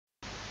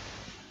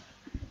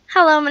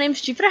Hello, my name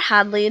is Jupiter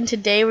Hadley, and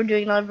today we're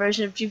doing another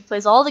version of Jupi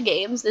Plays All the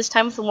Games, this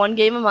time with the one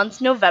game a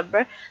month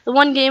November. The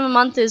one game a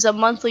month is a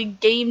monthly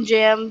game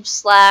jam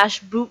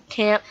 / boot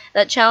camp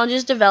that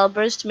challenges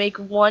developers to make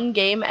one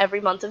game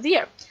every month of the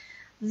year.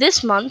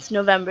 This month,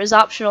 November's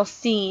optional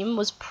theme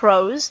was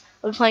prose.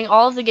 We'll be playing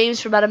all of the games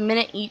for about a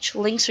minute each.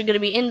 Links are going to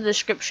be in the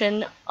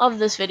description of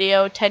this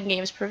video, 10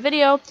 games per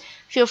video.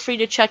 Feel free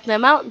to check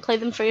them out and play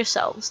them for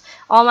yourselves.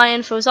 All my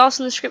info is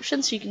also in the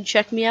description, so you can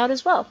check me out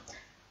as well.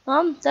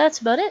 That's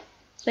about it.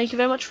 Thank you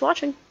very much for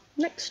watching.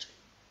 Next.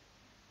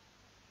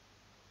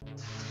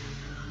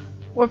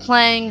 We're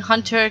playing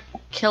Hunter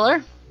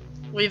Killer.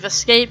 We've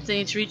escaped. They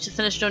need to reach the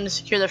finish zone to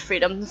secure their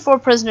freedom. The 4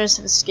 prisoners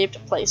have escaped a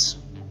place.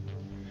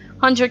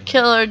 Hunter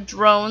Killer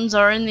drones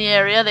are in the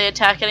area. They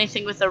attack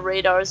anything with a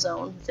radar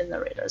zone. Within the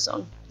radar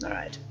zone.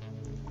 Alright.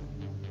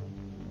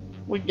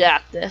 We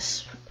got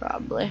this,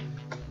 probably.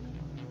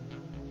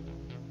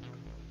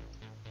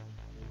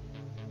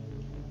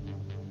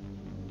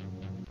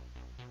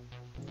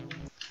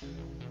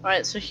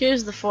 Alright, so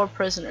here's the 4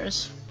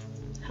 prisoners.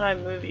 How do I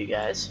move you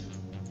guys?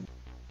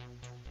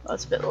 Oh,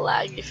 it's a bit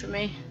laggy for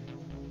me.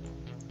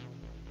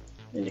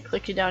 Need to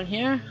click you down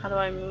here. How do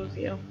I move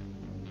you?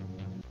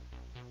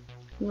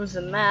 Move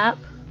the map.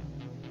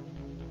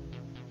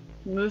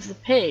 Move the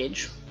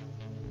page.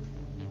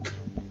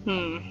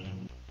 For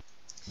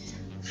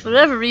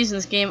whatever reason,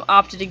 this game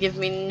opted to give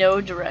me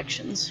no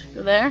directions.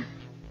 Go there. I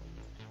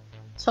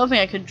was hoping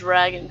I could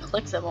drag and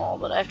click them all,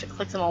 but I have to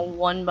click them all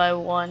one by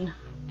one.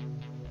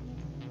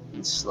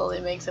 And slowly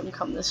make them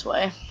come this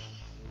way.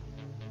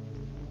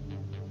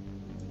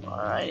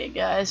 Alrighty,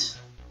 guys.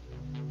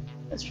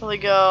 Let's probably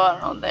go, I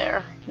don't know,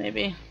 there,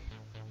 maybe.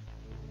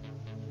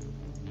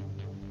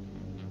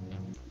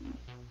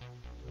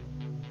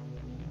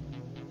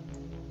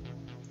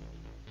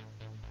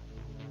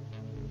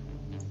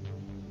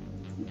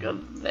 Go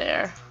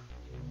there.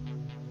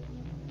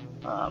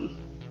 I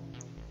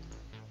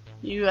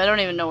don't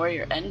even know where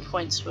your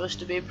endpoint's supposed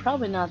to be.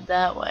 Probably not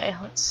that way.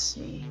 Let's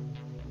see.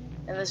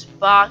 In this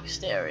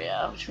boxed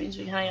area, which means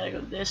we kinda gotta go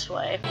this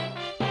way.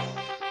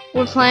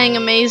 We're playing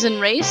Amazing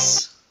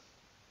Race.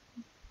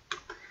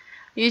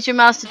 Use your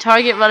mouse to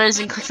target runners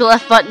and click the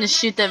left button to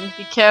shoot them.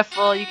 Be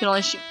careful, you can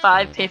only shoot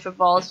 5 paper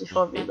balls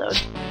before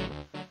reload.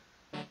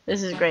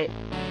 This is great.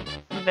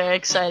 I'm very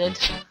excited.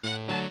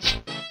 I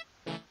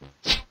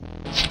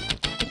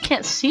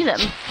can't see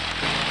them.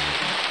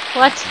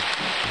 What?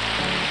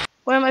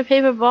 Where are my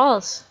paper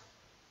balls?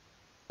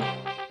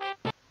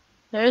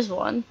 There's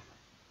one.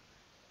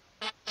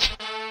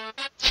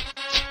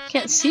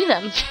 Can't see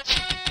them.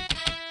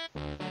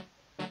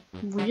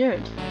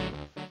 Weird.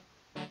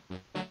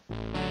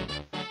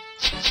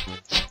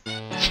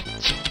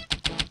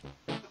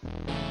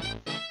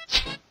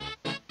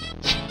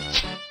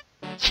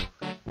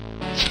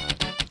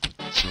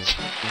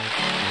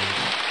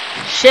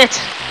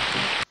 Shit!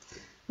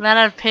 Ran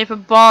out of paper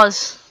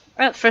balls.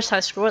 Alright, first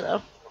high score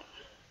though.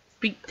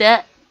 Beat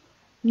that.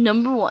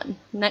 Number 1.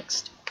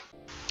 Next.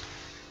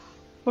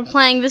 We're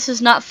playing This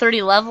Is Not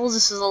 30 Levels.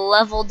 This is a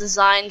level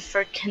designed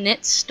for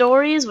Knit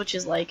Stories, which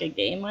is like a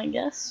game, I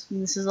guess.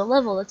 And this is a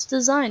level that's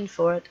designed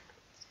for it.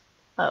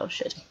 Oh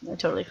shit, I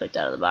totally clicked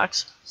out of the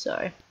box.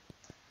 Sorry.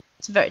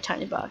 It's a very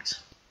tiny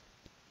box.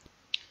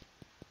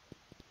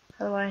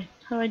 How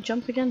do I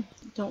jump again?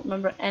 I don't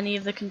remember any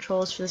of the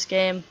controls for this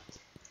game.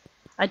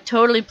 I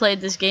totally played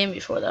this game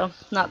before though.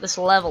 Not this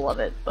level of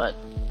it, but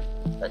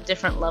a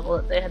different level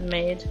that they had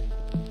made.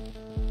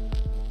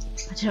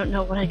 I don't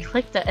know what I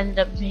clicked that ended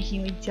up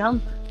making me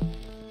jump.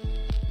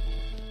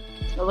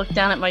 I looked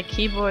down at my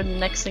keyboard and the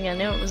next thing I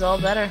knew it was all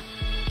better.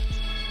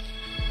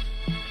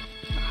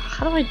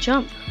 How do I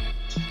jump?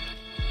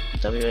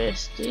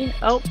 WASD?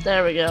 Oh,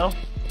 there we go.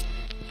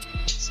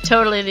 It's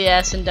totally the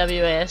S in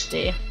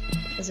WASD.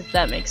 As if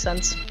that makes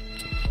sense.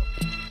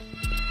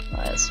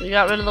 Alright, so we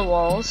got rid of the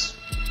walls.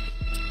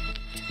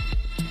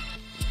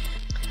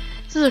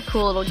 This is a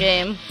cool little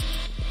game.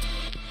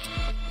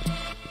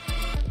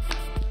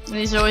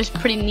 These are always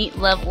pretty neat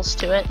levels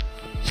to it.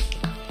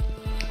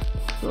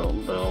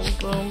 Boom, boom,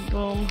 boom,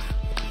 boom.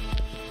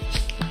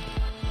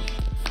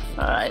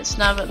 Alright, so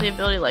now I've got the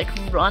ability to, like,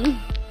 run.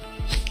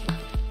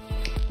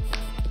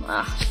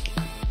 I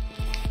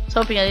was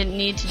hoping I didn't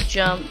need to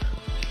jump.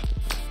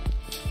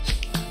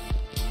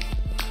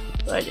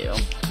 But I do.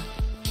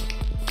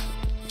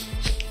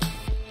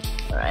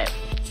 Alright.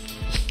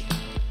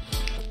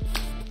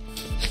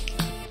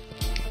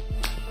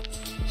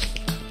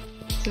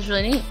 This is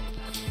really neat.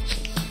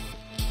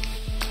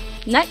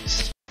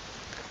 Next,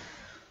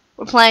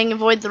 we're playing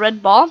Avoid the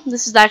Red Ball.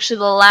 This is actually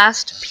the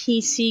last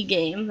PC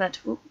game that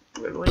we're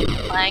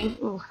playing.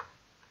 Ooh.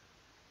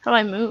 How do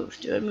I move?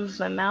 Do I move with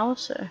my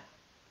mouse or?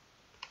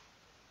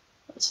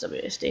 That's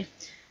WASD.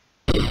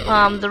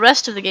 The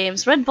rest of the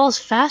games, Red Ball's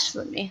faster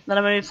than me, that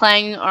I'm going to be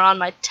playing are on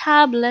my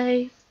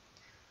tablet.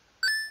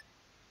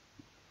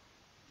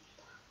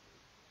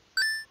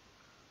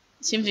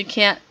 It seems you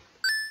can't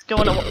go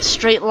in a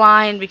straight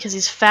line because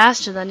he's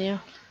faster than you.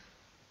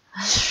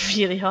 That's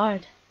really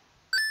hard.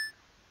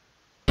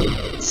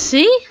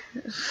 See?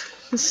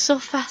 It's so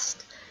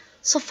fast.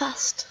 So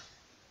fast.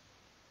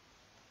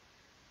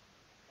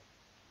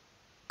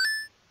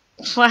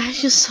 Why are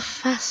you so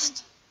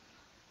fast?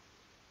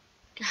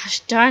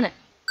 Gosh darn it.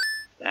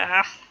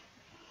 Ah.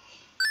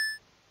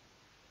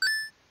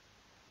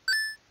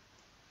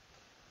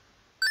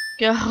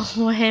 Go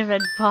away,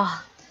 red ball.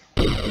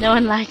 No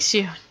one likes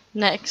you.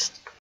 Next.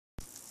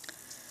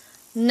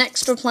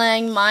 Next we're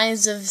playing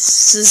Mines of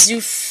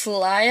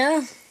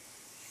Sisyphlia.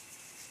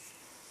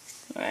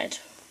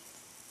 Alright.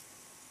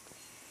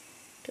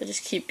 I'll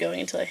just keep going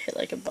until I hit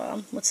like a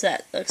bomb. What's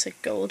that? That looks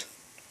like gold.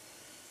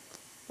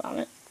 Bomb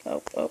it.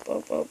 Oh,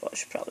 I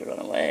should probably run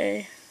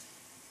away.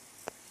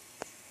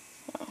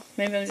 Oh,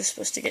 maybe I'm just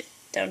supposed to get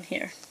down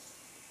here.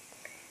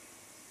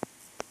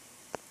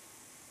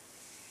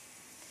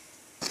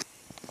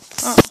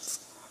 Oh,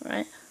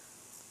 right.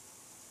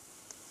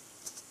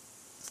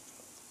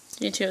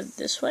 Need to go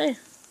this way.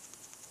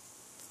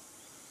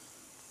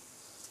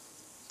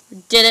 We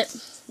did it.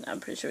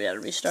 I'm pretty sure we had to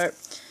restart.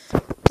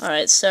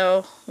 Alright,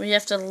 so we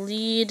have to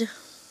lead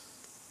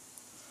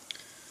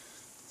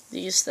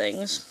these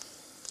things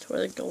to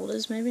where the gold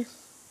is, maybe?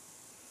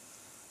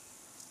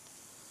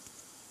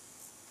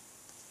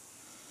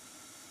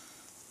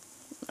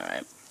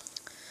 Alright.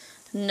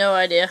 No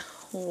idea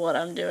what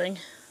I'm doing.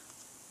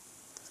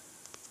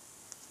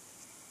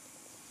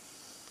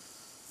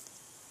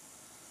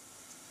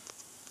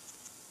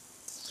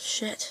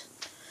 Shit.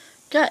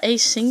 Got a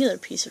singular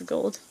piece of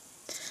gold.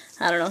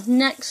 I don't know.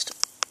 Next.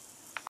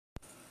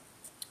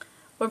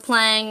 We're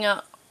playing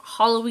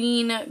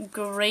Halloween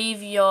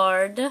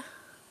Graveyard.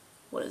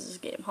 What is this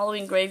game?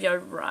 Halloween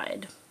Graveyard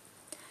Ride.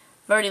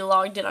 I've already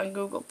logged in on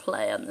Google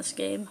Play on this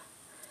game.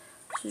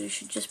 So you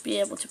should just be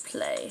able to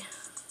play.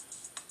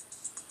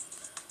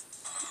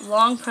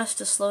 Long press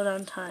to slow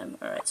down time.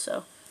 Alright,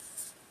 so.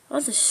 All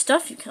the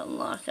stuff you can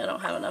unlock. I don't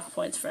have enough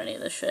points for any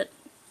of this shit.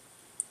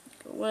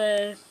 Go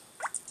away.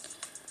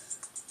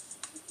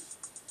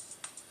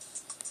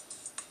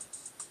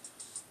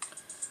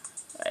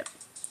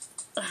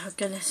 Oh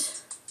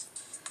goodness.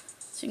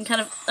 So you can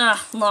kind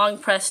of long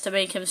press to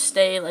make him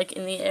stay like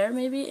in the air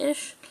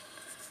maybe-ish. I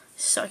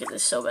suck at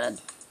this so bad.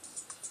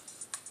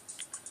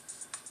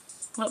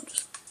 Oh,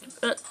 just,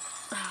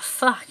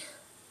 fuck.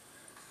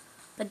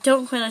 I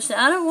don't quite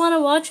understand. I don't want to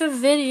watch a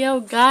video,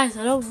 guys.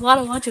 I don't want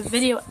to watch a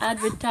video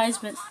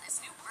advertisement.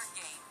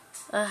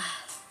 It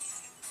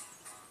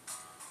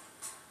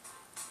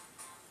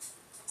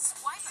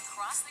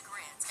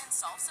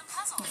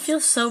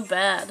feels so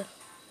bad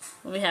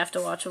when we have to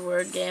watch a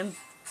word game.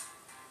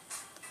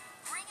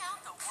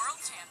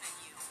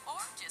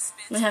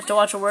 We have to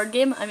watch a word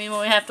game? I mean,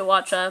 when we have to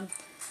watch a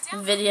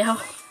video.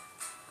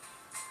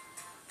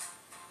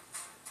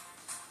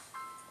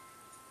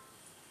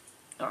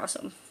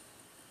 Awesome.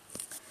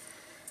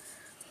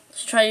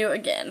 Let's try you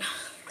again.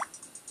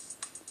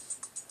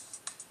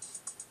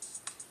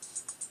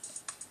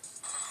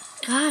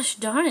 Gosh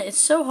darn it, it's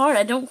so hard.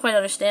 I don't quite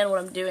understand what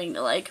I'm doing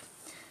to, like,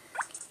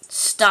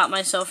 stop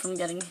myself from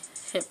getting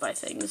hit by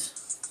things.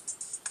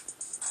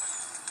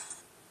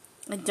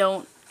 I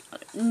don't.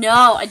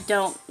 No, I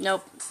don't.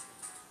 Nope.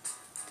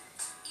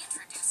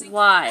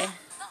 Why?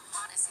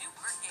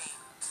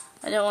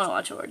 I don't want to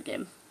watch a word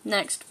game.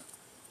 Next.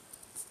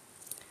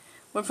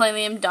 We're playing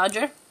Liam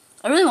Dodger.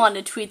 I really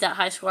wanted to tweet that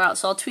high score out,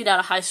 so I'll tweet out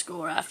a high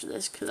score after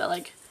this, because I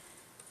like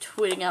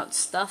tweeting out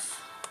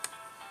stuff.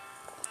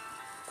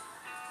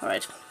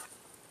 Alright.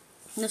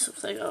 This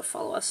looks like it'll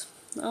follow us.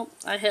 Nope,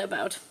 I hit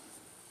about.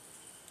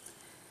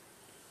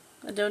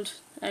 I don't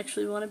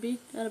actually want to be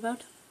at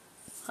about.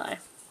 Hi.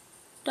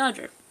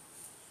 Dodger.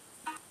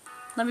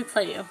 Let me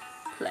play you.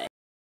 Play.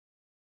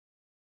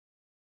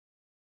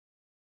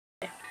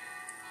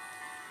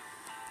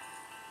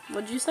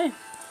 What did you say?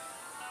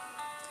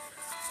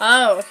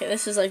 Oh, okay,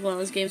 this is like one of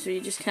those games where you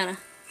just kind of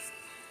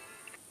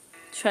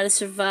try to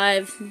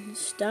survive.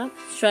 Stop.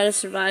 Try to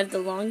survive the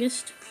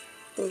longest.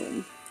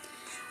 Boom.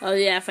 Oh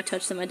yeah, if I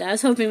touch them I die. I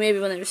was hoping maybe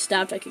when they were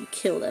stopped I could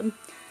kill them.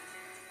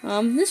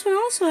 This one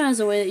also has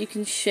a way that you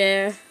can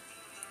share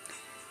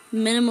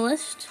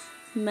minimalist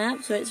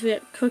maps, right? So we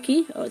got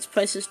cookie. Oh, its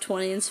price is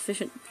 20.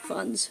 Insufficient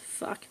funds.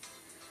 Fuck.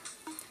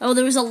 Oh,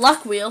 there was a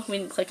luck wheel. We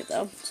didn't click it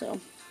though, so.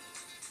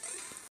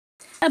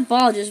 That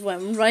ball just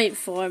went right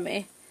for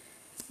me.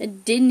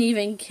 It didn't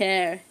even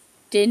care.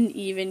 Didn't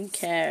even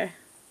care.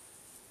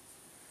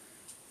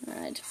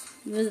 Alright,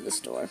 visit the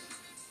store.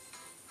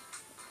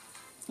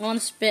 I want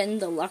to spin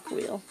the luck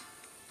wheel.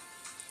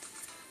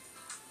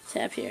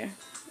 Tap here.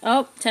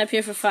 Oh, tap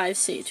here for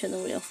 5C. Turn the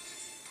wheel.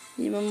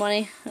 Need more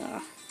money?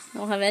 Oh, I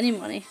don't have any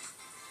money.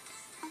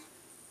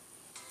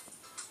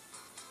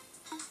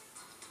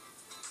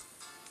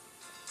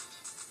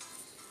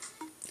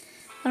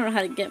 I don't know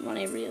how to get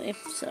money, really,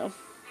 so.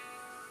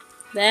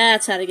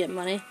 That's how to get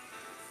money.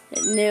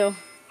 It knew.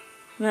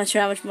 I'm not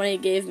sure how much money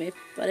it gave me,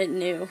 but it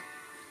knew.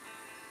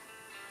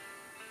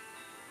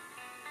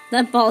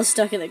 That ball is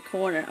stuck in the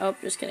corner. Oh,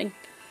 just kidding.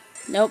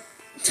 Nope.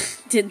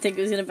 Didn't think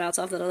it was going to bounce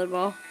off that other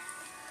ball.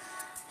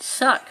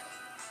 Suck.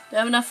 Do I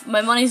have enough?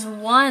 My money's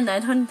 1. I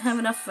don't have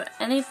enough for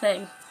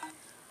anything.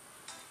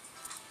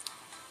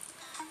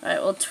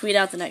 Alright, we'll tweet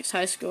out the next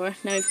high score.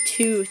 Now we have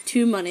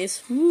two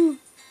monies. Woo.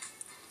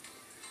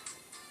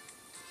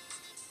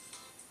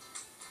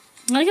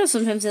 I like how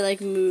sometimes they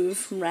like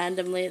move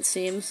randomly, it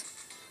seems.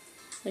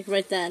 Like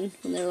right then,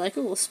 when they were like,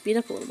 oh, we'll speed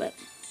up a little bit.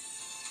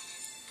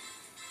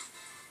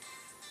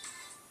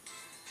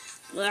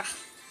 Ugh.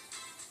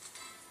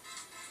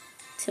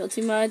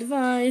 Tilting my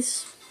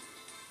device.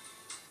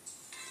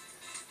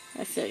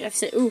 I feel like I have to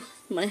say, ooh,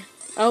 money.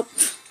 Oh.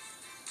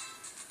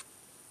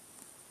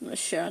 I'm gonna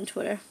share on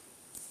Twitter.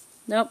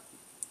 Nope.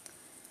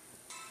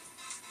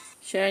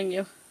 Sharing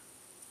you.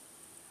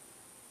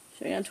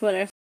 Sharing on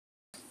Twitter.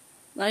 I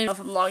don't even know if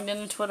I'm logged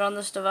into Twitter on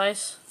this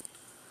device.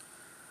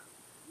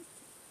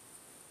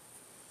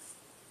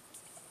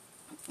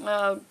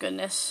 Oh,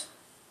 goodness.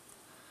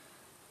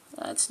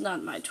 That's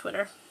not my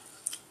Twitter.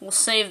 We'll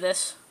save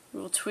this. We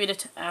will tweet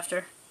it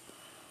after.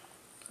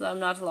 Because I'm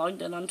not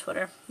logged in on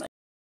Twitter. I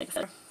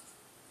feel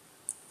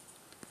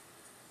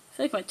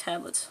like my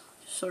tablet's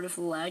sort of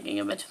lagging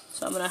a bit.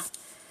 So I'm going to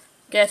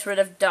get rid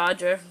of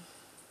Dodger.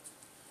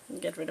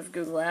 And get rid of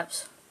Google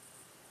Apps.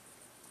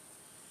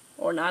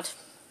 Or not.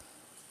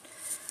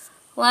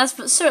 Last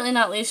but certainly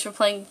not least, we're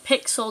playing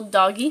Pixel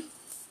Doggy.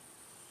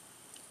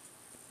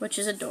 Which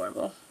is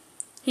adorable.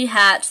 He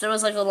hatched. There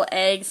was like a little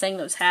egg thing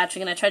that was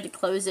hatching, and I tried to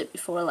close it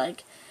before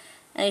like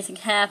anything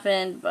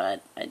happened,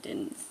 but I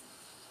didn't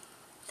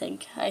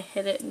think I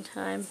hit it in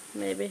time,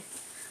 maybe.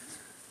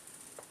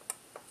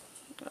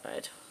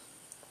 Alright.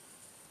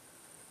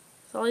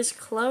 All these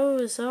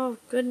clothes, oh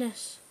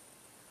goodness.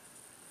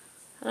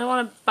 I don't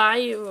want to buy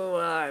you,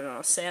 I don't know,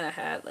 a Santa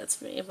hat,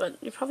 that's me, but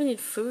you probably need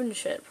food and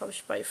shit. Probably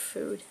should buy you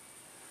food.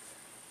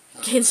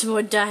 Gain some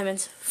more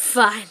diamonds.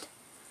 Fine.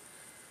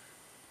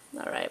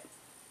 Alright.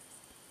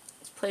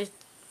 Let's play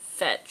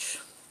fetch.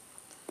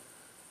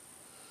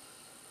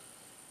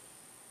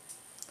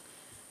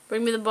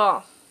 Bring me the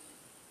ball.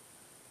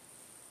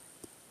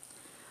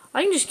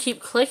 I can just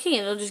keep clicking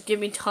and it'll just give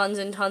me tons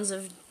and tons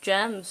of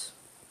gems.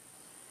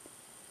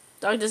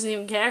 Dog doesn't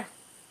even care.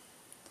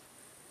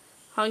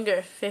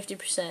 Hunger,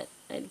 50%.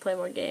 I need to play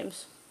more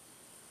games.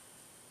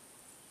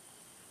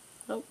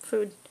 Oh,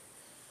 food.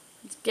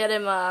 Let's get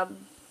him,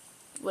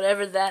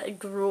 whatever that,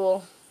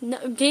 gruel.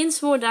 No, gain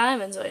some more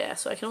diamonds, oh yeah,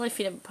 so I can only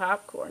feed him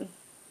popcorn.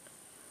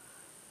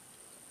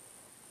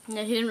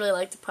 Yeah, he didn't really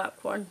like the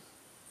popcorn.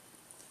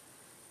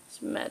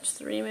 Let's match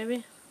 3,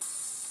 maybe?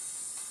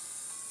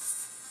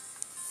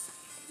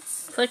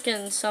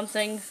 Clicking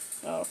something.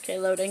 Oh, okay,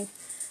 loading.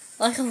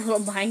 I like a little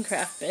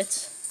Minecraft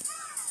bits.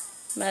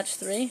 Match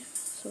 3.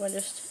 So I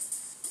just...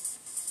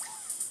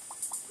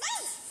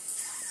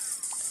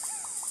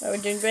 Oh, we're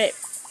doing great.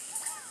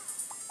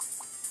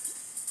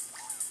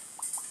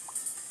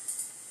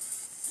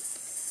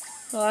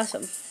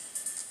 Awesome.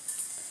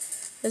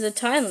 There's a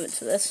time limit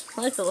to this.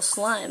 I like little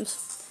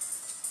slimes.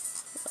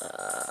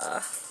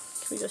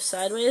 Can we go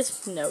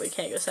sideways? No, we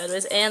can't go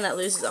sideways. And that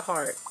loses a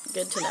heart.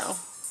 Good to know.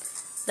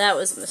 That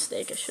was a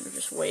mistake. I should have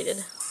just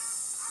waited.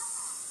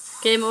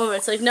 Game over.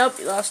 It's like, nope,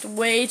 you lost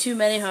way too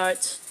many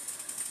hearts.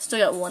 Still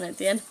got 1 at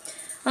the end.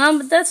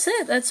 But that's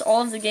it. That's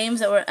all of the games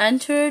that were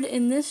entered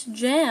in this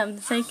jam.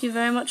 Thank you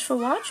very much for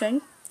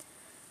watching.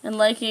 And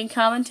liking and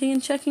commenting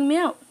and checking me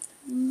out.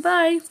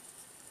 Bye.